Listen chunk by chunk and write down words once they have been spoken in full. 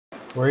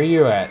Where are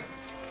you at?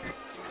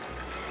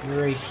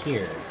 You're right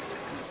here.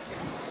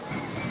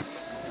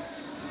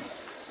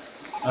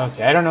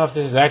 Okay, I don't know if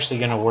this is actually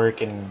gonna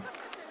work and,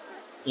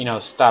 you know,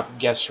 stop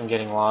guests from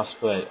getting lost,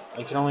 but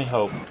I can only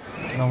hope.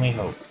 I can only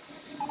hope.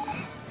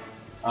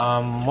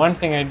 One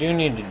thing I do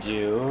need to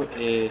do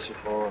is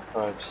 4,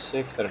 5,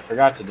 6 that I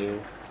forgot to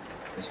do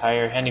is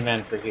hire a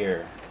handyman for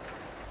here.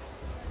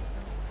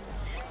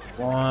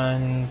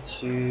 1,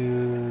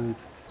 2,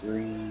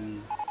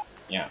 3.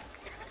 Yeah.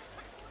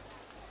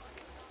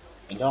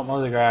 And don't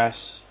mow the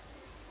grass.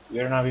 You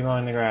better not be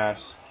mowing the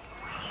grass.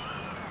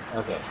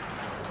 Okay.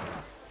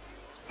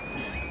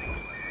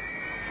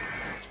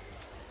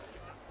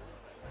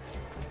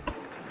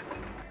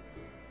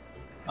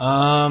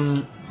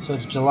 So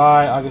it's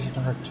July, August,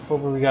 September,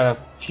 October. We got a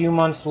few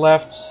months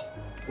left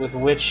with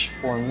which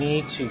for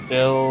me to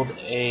build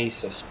a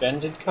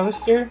suspended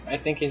coaster, I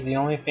think is the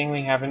only thing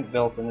we haven't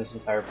built in this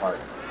entire park.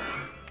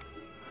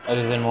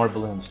 Other than more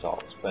balloon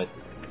stalls, but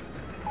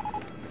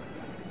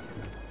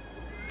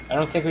I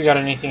don't think we got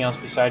anything else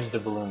besides the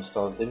balloon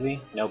stalls, did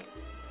we? Nope.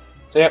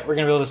 So yeah, we're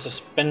gonna build a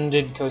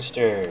suspended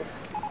coaster.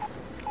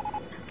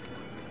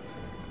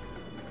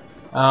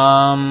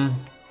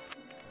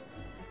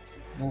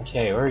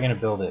 Okay, where are we gonna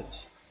build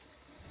it?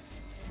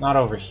 Not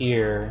over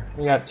here.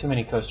 We got too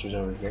many coasters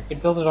over here. I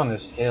could build it on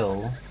this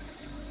hill.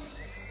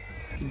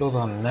 I could build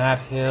on that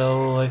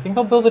hill. I think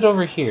I'll build it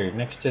over here,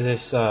 next to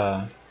this,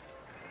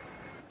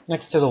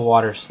 next to the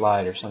water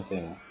slide or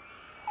something.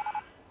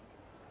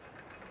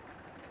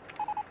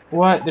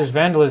 What? There's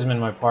vandalism in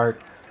my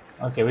park.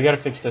 Okay, we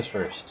gotta fix this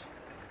first.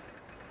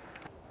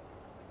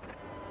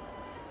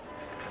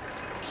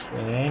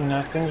 Okay,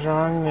 nothing's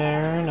wrong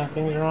there.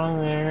 Nothing's wrong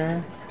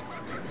there.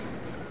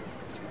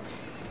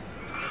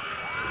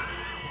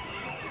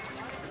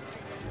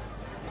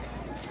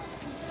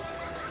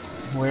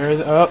 Where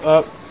the...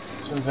 Oh,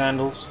 some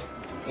vandals.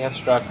 They have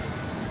struck.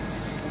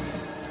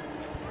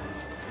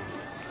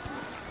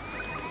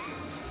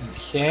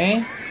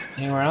 Okay,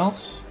 anywhere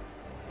else?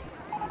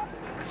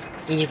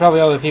 These are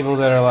probably all the people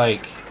that are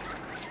like,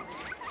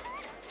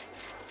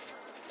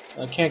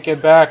 I can't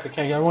get back,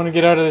 I want to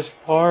get out of this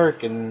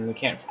park, and they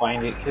can't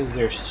find it because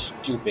they're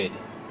stupid.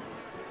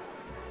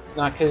 It's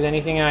not because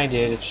anything I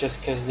did, it's just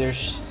because they're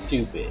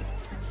stupid.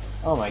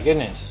 Oh my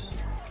goodness.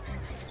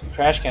 Some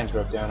trash cans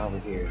broke down over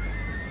here.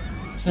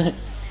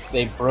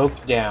 They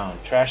broke down.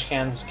 Trash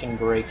cans can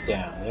break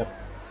down, yep.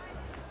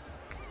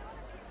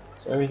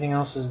 So everything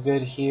else is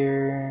good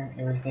here,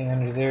 everything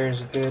under there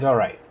is good,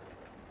 alright.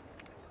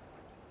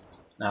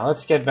 Now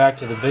let's get back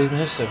to the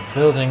business of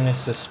building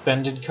this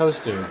suspended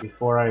coaster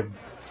before I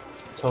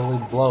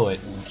totally blow it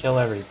and kill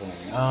everything.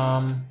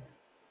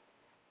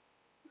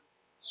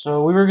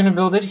 So we were going to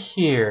build it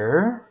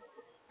here,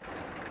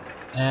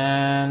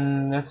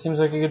 and that seems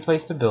like a good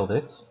place to build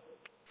it.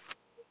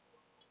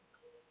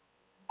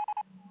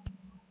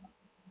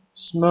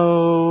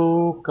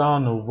 Smoke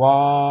on the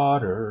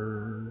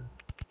water.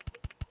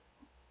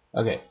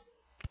 Okay.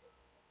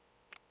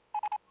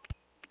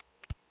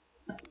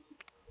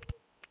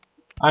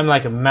 I'm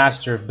like a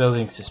master of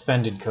building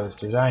suspended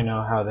coasters. I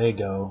know how they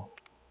go.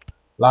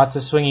 Lots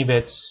of swingy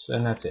bits,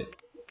 and that's it.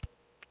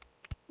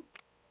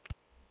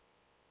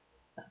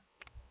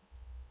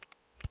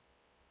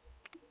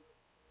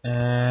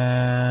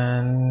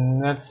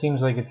 And that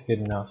seems like it's good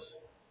enough.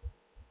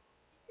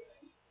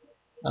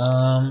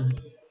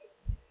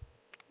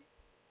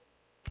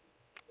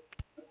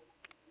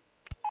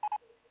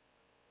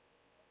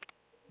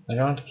 I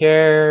don't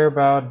care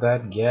about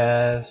that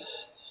guest.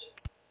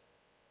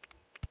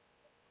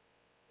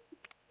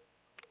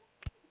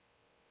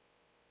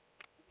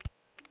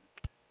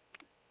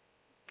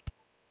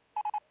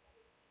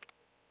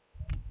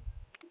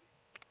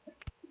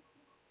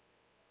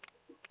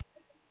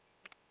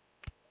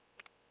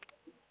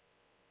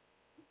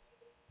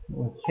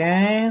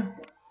 Okay.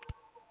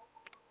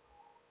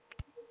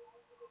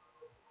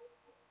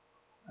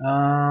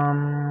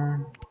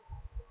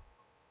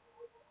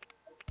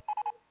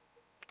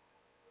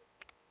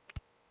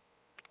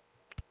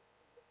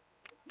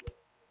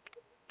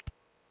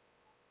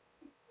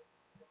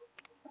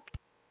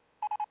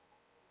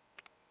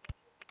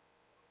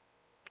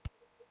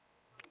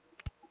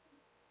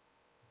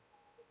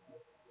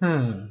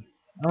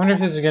 I wonder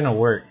if this is gonna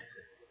work.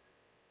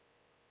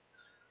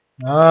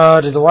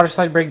 Did the water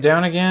slide break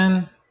down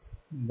again?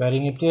 I'm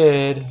betting it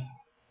did.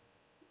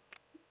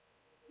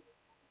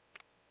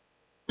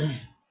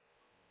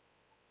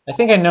 I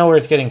think I know where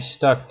it's getting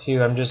stuck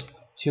too. I'm just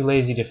too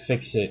lazy to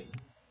fix it.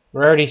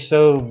 We're already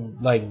so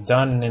like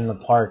done in the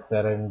park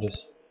that I'm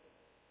just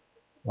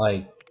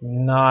like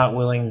not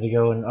willing to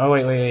go and oh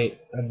wait,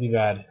 that'd be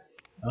bad.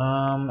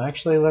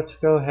 Actually let's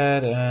go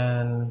ahead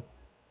and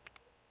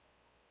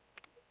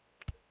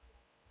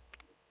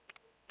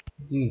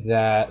do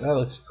that. That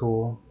looks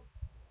cool.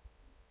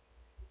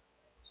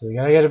 So we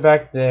gotta get it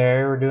back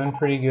there. We're doing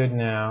pretty good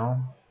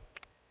now.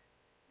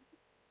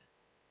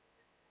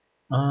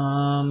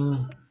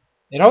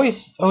 It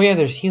always... Oh yeah,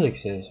 there's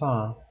helixes,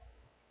 huh?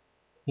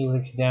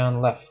 Helix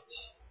down left.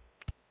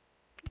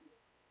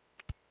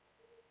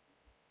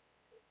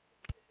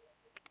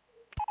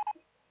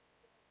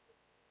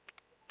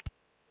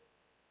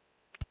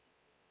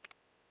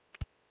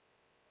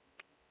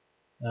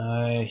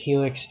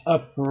 Helix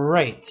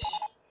upright.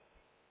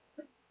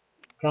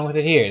 What's wrong with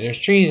it here? There's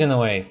trees in the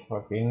way.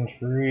 Fucking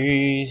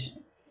trees.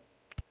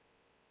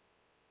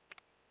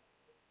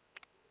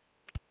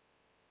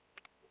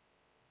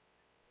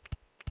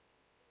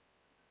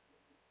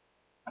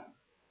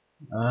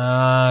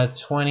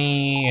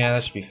 20. Yeah,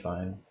 that should be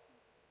fine.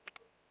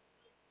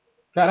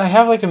 God, I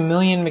have like a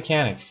million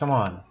mechanics. Come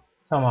on.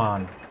 Come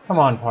on. Come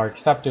on, Park.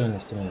 Stop doing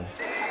this to me.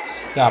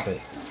 Stop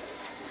it.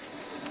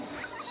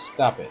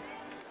 Stop it.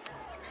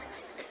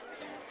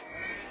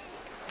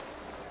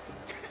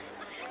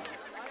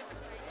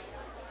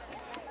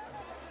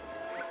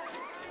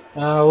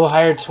 We'll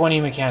hire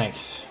 20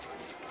 mechanics.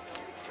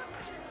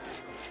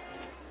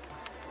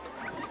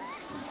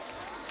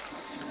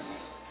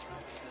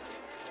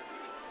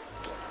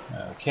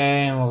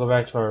 Okay, and we'll go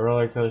back to our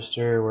roller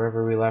coaster,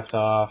 wherever we left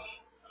off.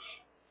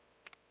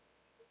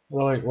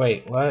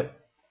 Wait, what?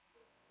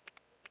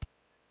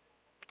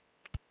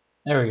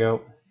 There we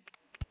go.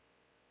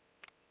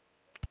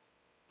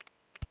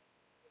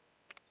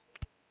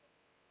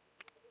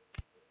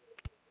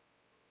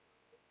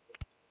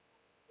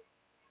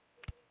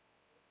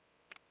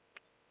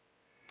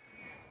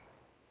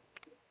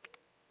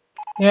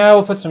 Yeah,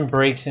 we'll put some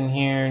brakes in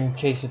here in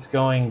case it's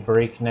going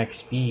breakneck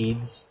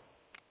speeds.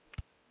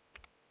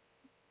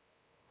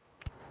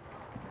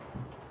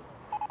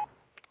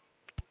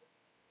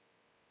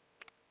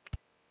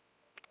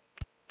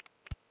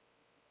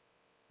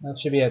 That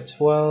should be at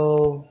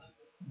 12.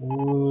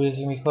 Ooh, this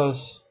is gonna be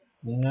close.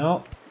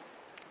 No.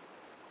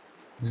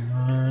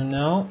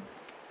 No.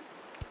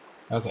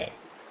 Okay.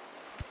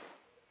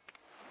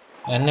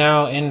 And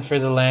now in for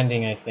the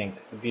landing, I think.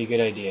 Would be a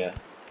good idea.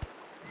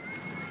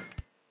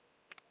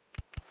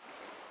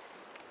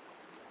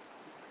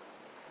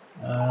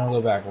 I'll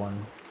go back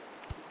one.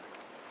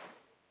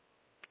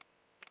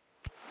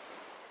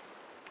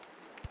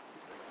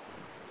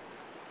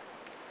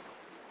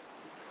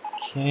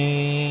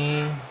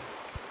 Okay.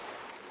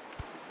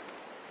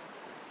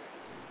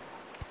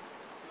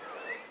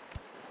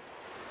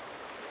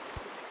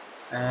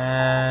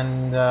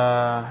 And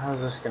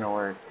how's this gonna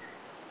work?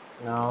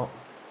 No.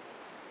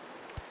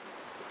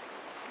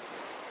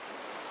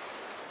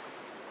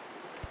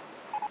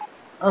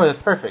 Oh, that's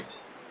perfect.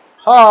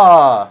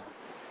 Ha!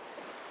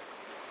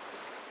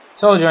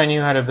 Told you I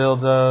knew how to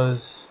build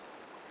those.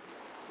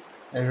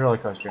 There's roller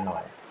coaster in the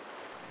way.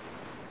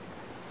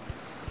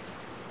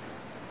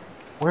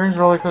 Where's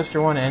roller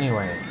coaster 1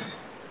 anyways?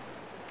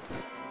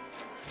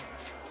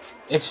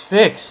 It's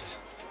fixed.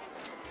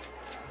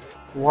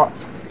 What?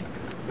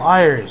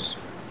 Liars.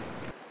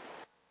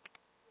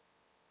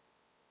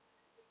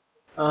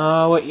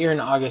 What year in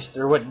August,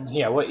 or what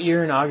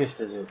year in August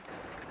is it?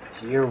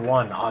 It's year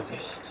 1,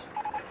 August.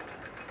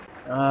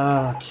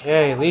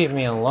 Okay, leave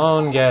me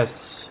alone,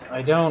 guests.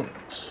 I don't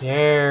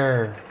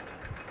care.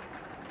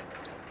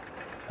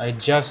 I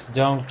just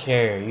don't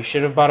care. You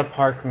should have bought a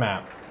park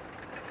map.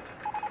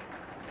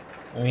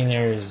 I mean,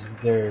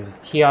 there's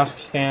kiosk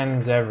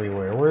stands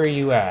everywhere. Where are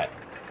you at?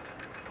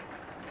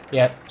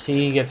 Yep, see,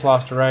 he gets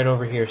lost right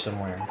over here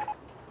somewhere.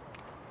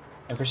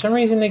 And for some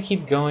reason they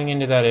keep going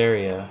into that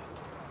area.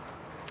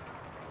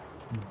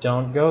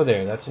 Don't go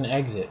there, that's an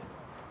exit.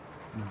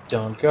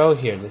 Don't go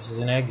here, this is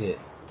an exit.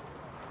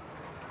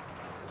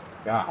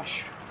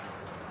 Gosh.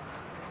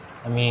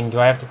 I mean, do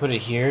I have to put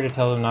it here to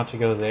tell them not to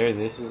go there?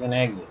 This is an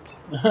exit.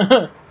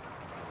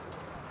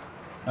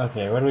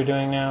 Okay, what are we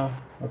doing now?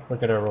 Let's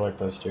look at our roller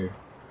coaster.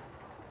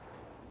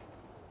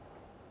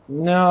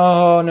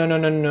 No, no, no,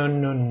 no, no,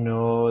 no,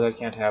 no, that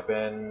can't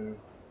happen.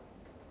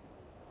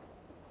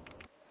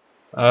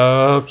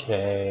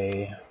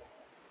 Okay.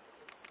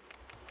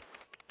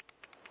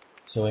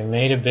 So we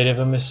made a bit of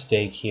a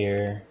mistake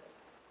here.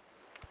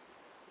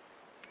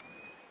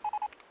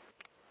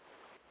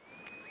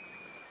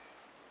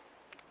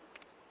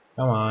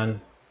 Come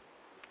on.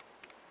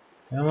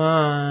 Come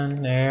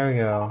on, there we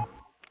go.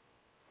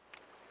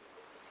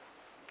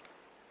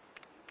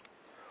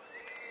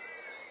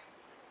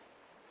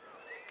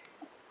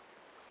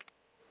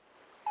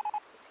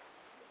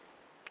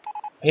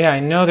 Yeah, I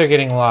know they're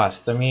getting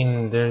lost. I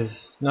mean,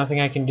 there's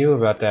nothing I can do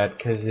about that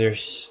because they're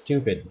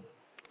stupid.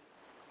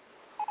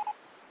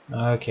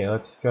 Okay,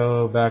 let's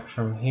go back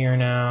from here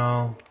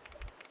now.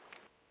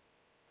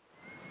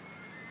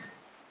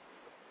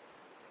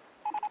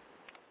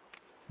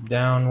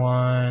 Down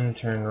one,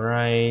 turn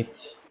right,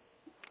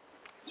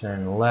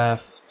 turn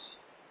left.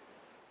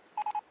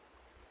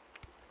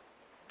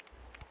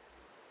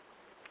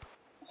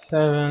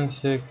 7,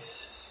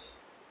 6.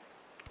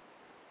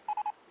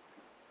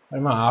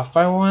 Am I off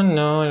by 1?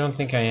 No, I don't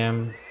think I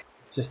am.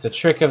 It's just a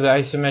trick of the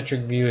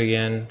isometric view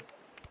again.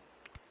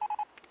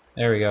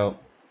 There we go.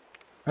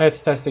 Let's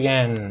test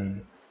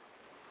again.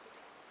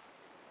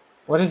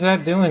 What is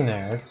that doing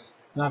there? It's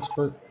not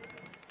supposed...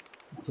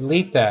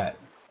 Delete that.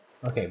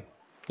 Okay.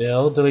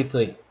 Build, delete,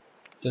 delete.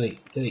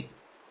 Delete, delete.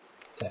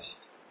 Test.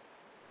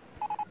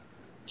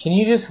 Can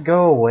you just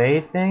go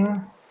away,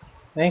 thing?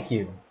 Thank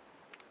you.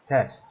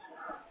 Test.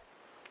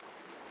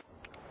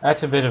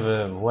 That's a bit of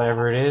a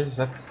whatever it is.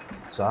 That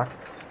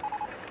sucks.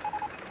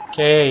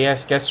 Okay,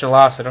 yes, guests are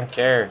lost. I don't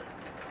care.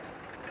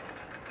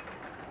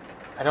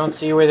 I don't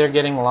see where they're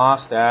getting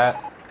lost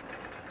at.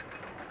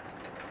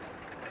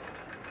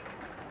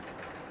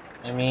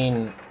 I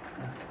mean,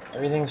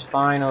 everything's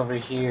fine over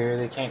here.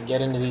 They can't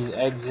get into these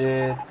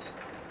exits.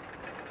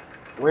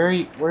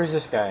 Where's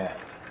this guy at?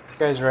 This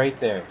guy's right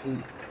there.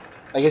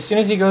 Like, as soon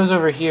as he goes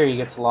over here, he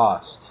gets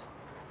lost.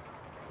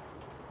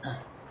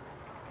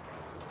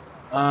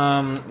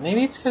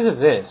 Maybe it's because of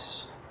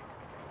this.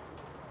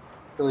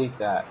 Let's delete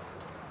that.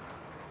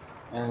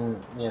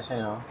 And, yes, I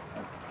know.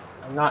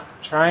 I'm not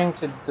trying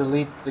to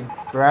delete the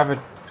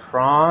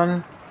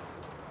gravitron.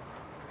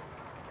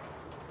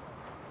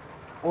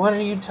 What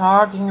are you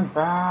talking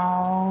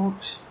about?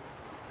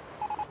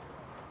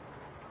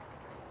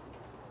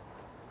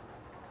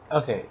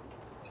 Okay.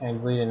 Can I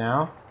delete it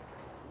now?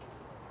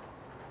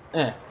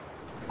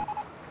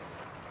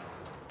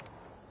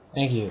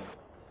 Thank you.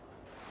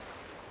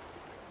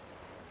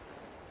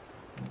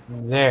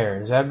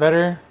 There. Is that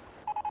better?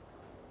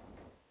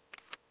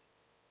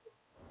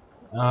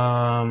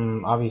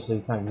 Obviously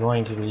it's not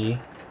going to be.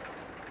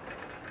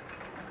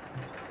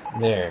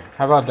 There.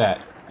 How about that?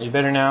 Are you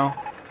better now?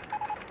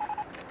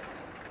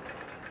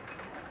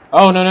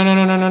 Oh, no, no, no,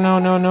 no, no, no,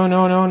 no, no,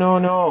 no, no, no,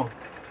 no.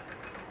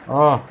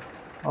 Oh.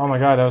 Oh my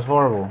god, that was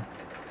horrible.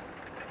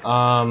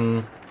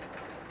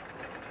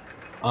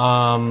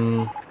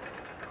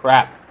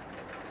 Crap.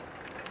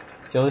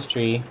 Let's kill this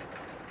tree.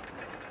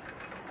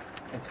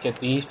 Let's get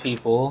these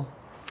people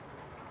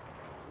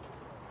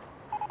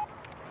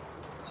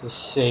to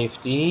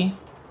safety.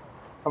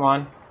 Come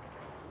on.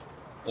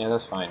 Yeah,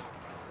 that's fine.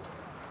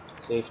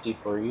 Safety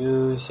for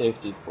you,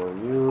 safety for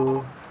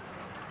you.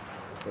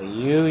 Okay,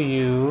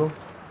 you.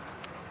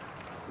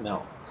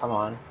 No, come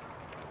on.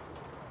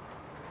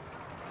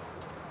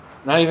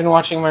 I'm not even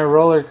watching my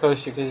roller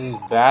coaster because these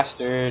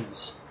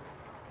bastards.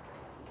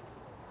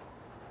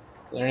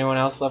 Is there anyone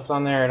else left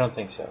on there? I don't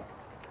think so.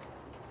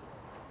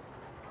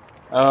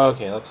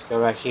 Okay, let's go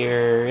back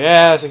here.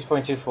 Yeah,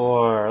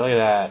 6.24. Look at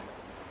that.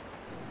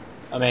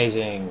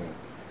 Amazing.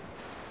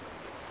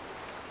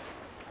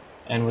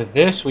 And with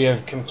this, we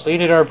have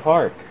completed our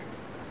park.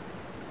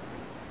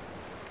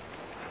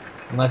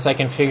 Unless I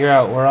can figure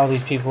out where all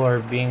these people are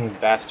being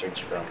bastards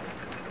from.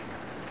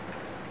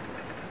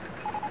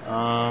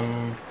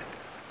 I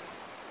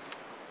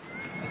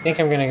think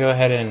I'm gonna go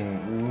ahead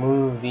and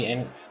move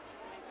the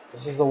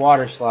This is the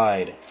water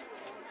slide.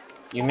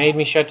 You made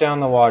me shut down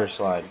the water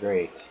slide.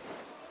 Great.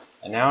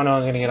 And now no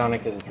one's gonna get on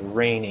it because it's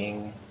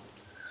raining.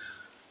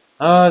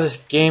 Oh, this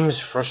game is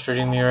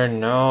frustrating me right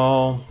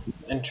now.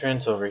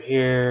 Entrance over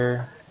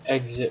here.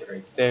 Exit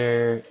right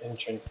there.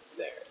 Entrance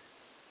there.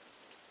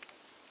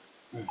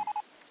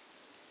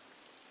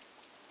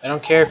 I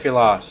don't care if you're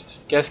lost.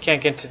 Guests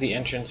can't get to the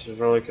entrance of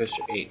Roller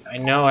Coaster 8. I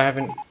know, I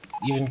haven't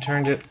even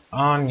turned it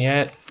on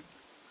yet.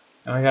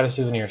 Now I got a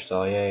souvenir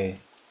stall, yay.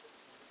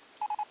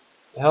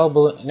 The hell,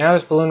 balloon? Now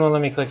this balloon won't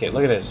let me click it.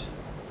 Look at this.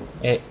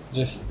 It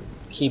just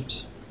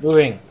keeps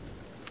moving.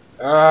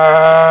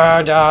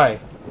 Ah, die.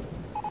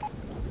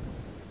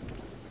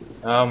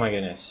 Oh my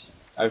goodness.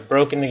 I've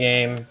broken the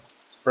game.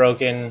 It's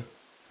broken.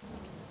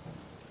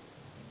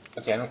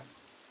 Okay, I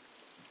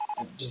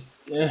just...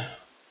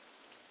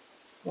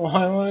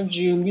 Why won't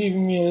you leave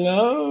me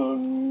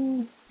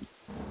alone?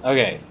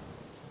 Okay.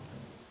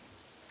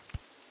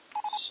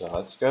 So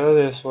let's go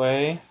this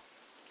way.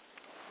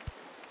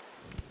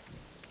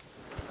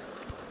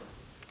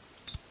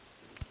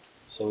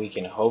 So we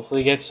can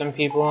hopefully get some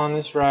people on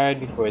this ride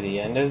before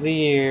the end of the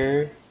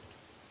year.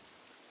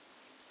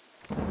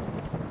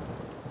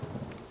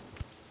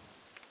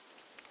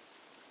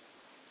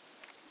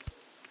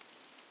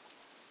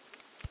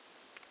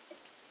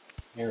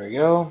 Here we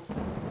go.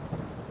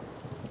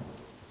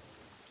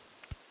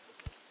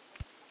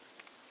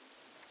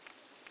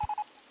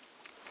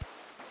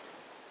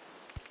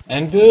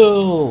 And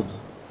build!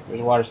 There's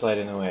a water slide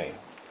in the way.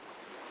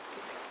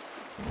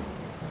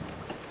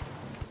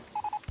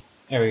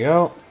 There we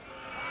go.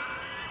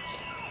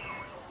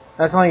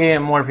 That's only gonna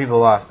get more people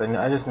lost.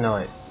 I just know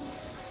it.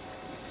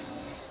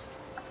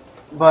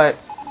 But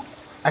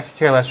I could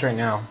care less right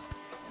now.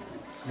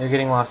 They're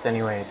getting lost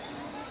anyways.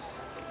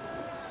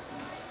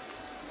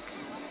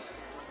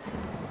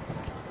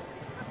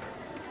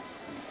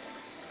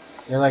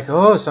 They're like,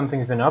 oh,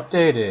 something's been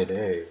updated.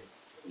 Hey,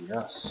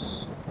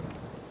 yes.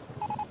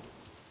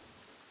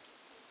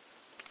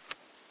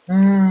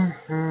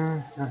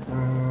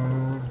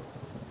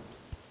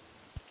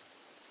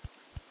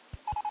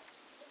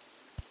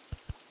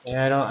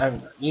 Yeah,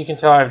 you can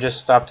tell I've just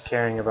stopped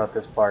caring about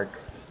this park.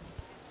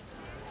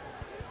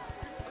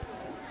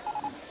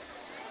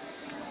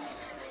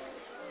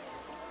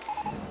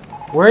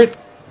 Where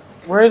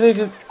are they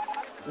just...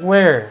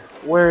 Where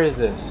is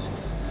this?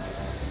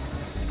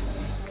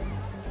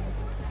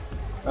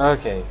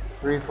 Okay,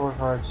 3, 4,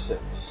 5,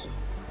 6.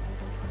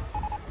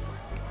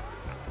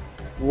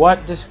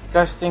 What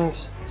disgusting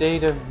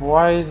state of...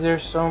 Why is there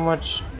so much